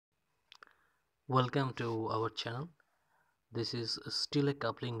Welcome to our channel. This is Stille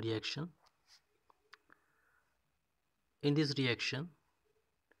Coupling reaction. In this reaction,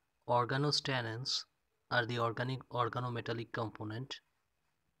 organostannins are the organic organometallic component.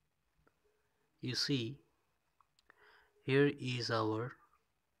 You see, here is our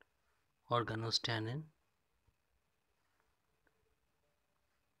organostannin,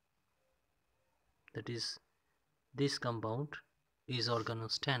 that is, this compound is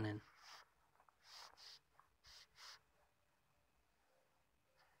organostannin.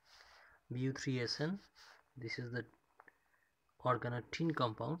 Bu3SN, this is the organotin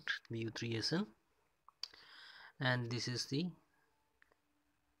compound Bu3SN, and this is the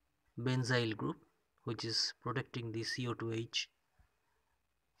benzyl group which is protecting the CO2H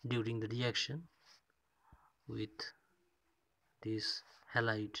during the reaction with this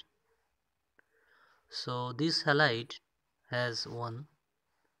halide. So this halide has one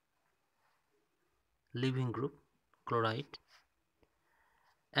leaving group, chloride,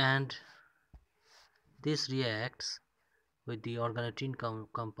 and this reacts with the organotin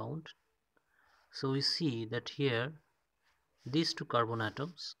compound. So we see that here these two carbon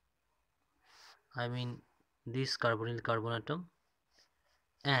atoms, this carbonyl carbon atom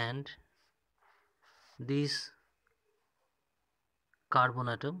and this carbon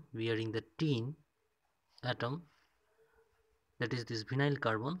atom bearing the tin atom, that is this vinyl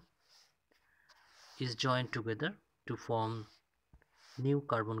carbon, is joined together to form new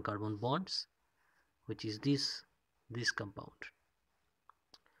carbon-carbon bonds, which is this compound.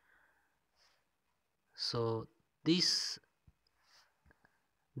 So this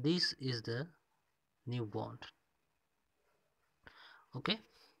is the new bond. Okay,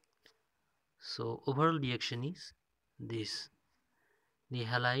 so overall reaction is this: the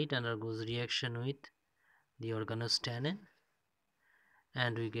halide undergoes reaction with the organostannin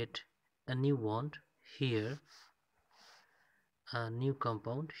and we get a new bond here, a new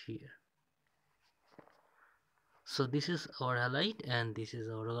compound here. So this is our halide and this is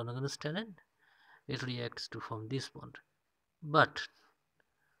our organostannin. It reacts to form this bond, but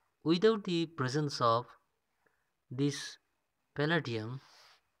without the presence of this palladium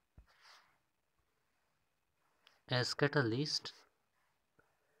as catalyst,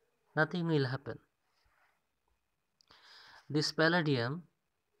 nothing will happen. This palladium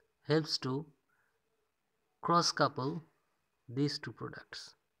helps to cross couple these two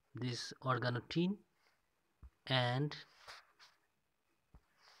products, this organotin and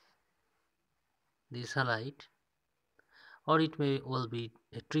this halide, or it may well be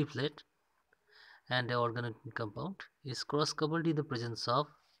a triplet, and the organotin compound is cross coupled in the presence of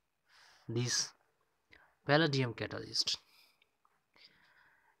this palladium catalyst.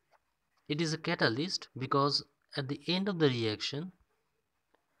 It is a catalyst because at the end of the reaction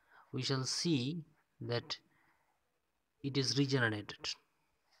we shall see that it is regenerated.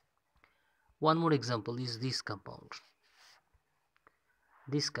 One more example is this compound.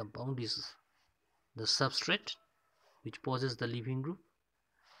 This compound is the substrate which possesses the leaving group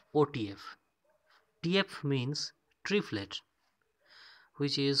OTF. TF means triplet,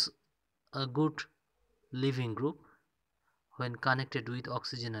 which is a good leaving group when connected with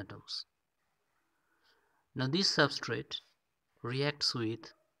oxygen atoms. Now this substrate reacts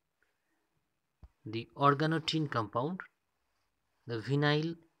with the organotin compound, the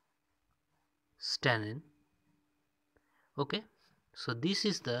vinyl stannin. Okay, so this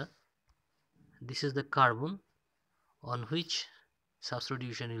is the carbon on which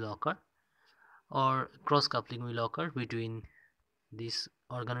substitution will occur or cross coupling will occur between this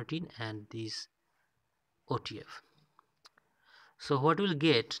organotin and this OTF. So what we'll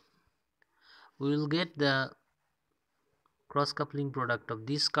get? We will get the cross coupling product of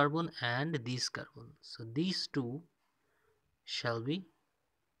this carbon and this carbon. So these two shall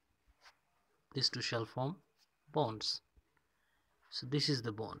form bonds. So this is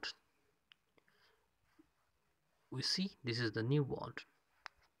the bond. We see this is the new bond.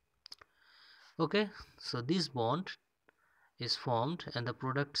 Okay, so this bond is formed and the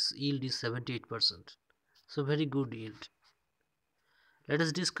product's yield is 78%. So very good yield. Let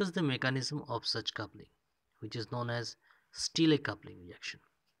us discuss the mechanism of such coupling, which is known as Stille coupling reaction.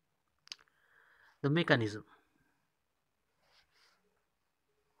 The mechanism.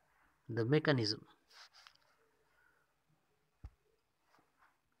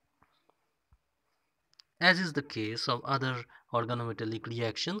 As is the case of other organometallic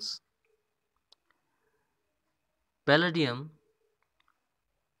reactions, palladium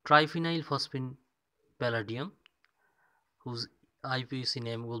triphenyl phosphine palladium, whose IUPAC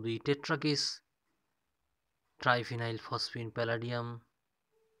name will be tetracase triphenyl phosphine palladium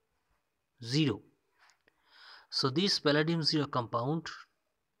 0. So this palladium 0 compound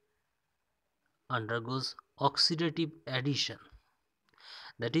undergoes oxidative addition.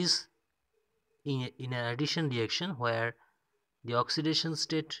 That is, in an addition reaction where the oxidation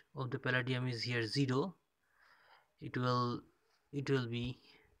state of the palladium is here 0, it will be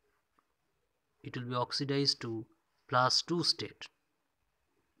oxidized to +2 state.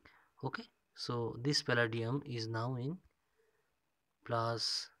 Okay, so this palladium is now in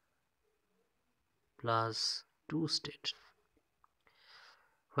 +2 state,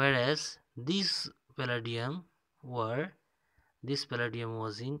 whereas this palladium was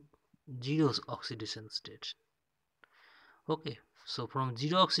in 0 oxidation state. Okay, so from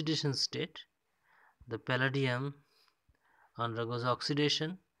 0 oxidation state, the palladium undergoes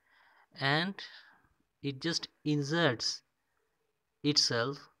oxidation and it just inserts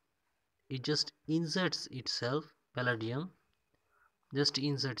itself, palladium just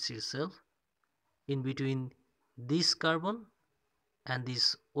inserts itself in between this carbon and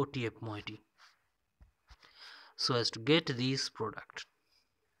this OTF moiety, so as to get this product.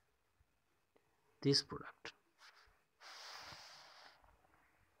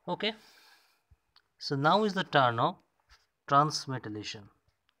 Okay, so now is the turn of transmetallation,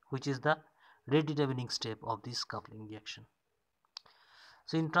 which is the rate determining step of this coupling reaction.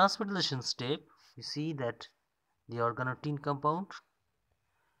 So in transmetallation step, you see that the organotin compound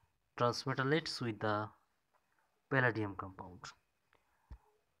transmetallates with the palladium compound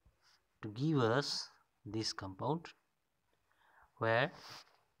to give us this compound, where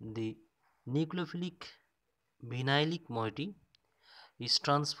the nucleophilic vinylic moiety is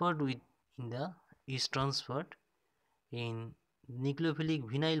transferred in nucleophilic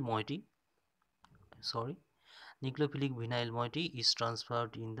vinyl moiety. Nucleophilic vinyl moiety is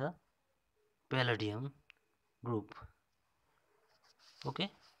transferred in the palladium group.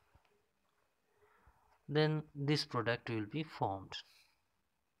 Okay, then this product will be formed,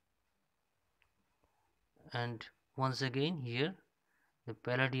 and once again here the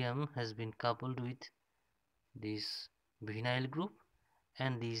palladium has been coupled with this vinyl group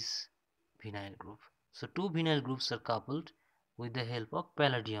and this vinyl group. So two vinyl groups are coupled with the help of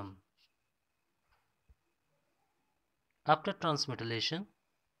palladium. After transmetallation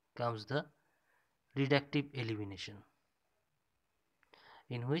comes the reductive elimination,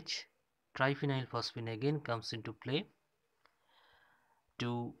 in which triphenylphosphine again comes into play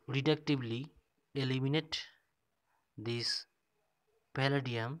to reductively eliminate this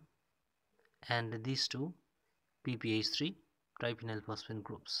palladium and these two PPH3 triphenylphosphine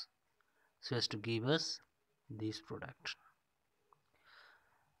groups, so as to give us this product.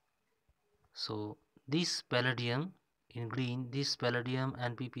 So this palladium in green, this palladium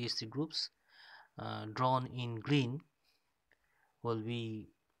and PPH3 groups drawn in green will be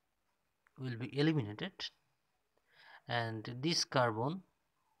eliminated, and this carbon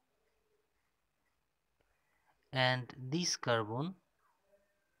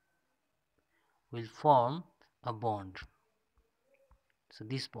will form a bond. So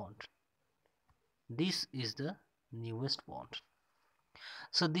this is the newest bond.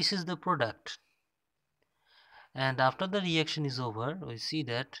 So this is the product, and after the reaction is over, we see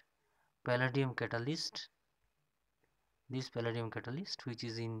that palladium catalyst, which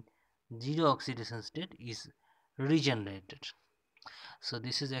is in 0 oxidation state, is regenerated. So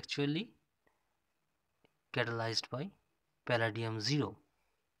this is actually catalyzed by palladium 0.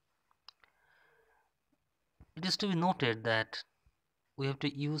 It is to be noted that we have to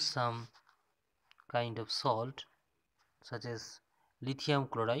use some kind of salt such as lithium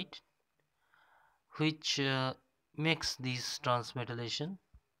chloride, which makes this transmetallation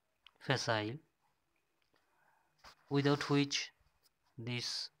facile, without which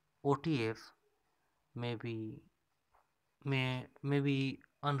this OTF may be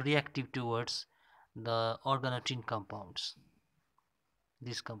unreactive towards the organotin compounds.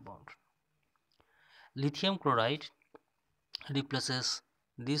 This compound, lithium chloride, replaces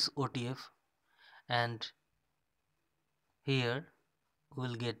this OTF, and here we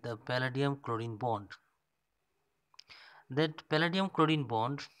will get the palladium chlorine bond. That palladium chlorine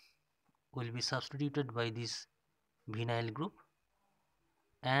bond will be substituted by this vinyl group,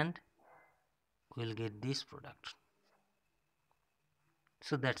 and we will get this product.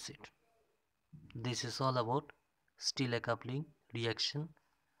 So that's it. This is all about Stille coupling reaction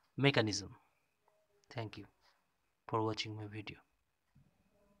mechanism. Thank you for watching my video.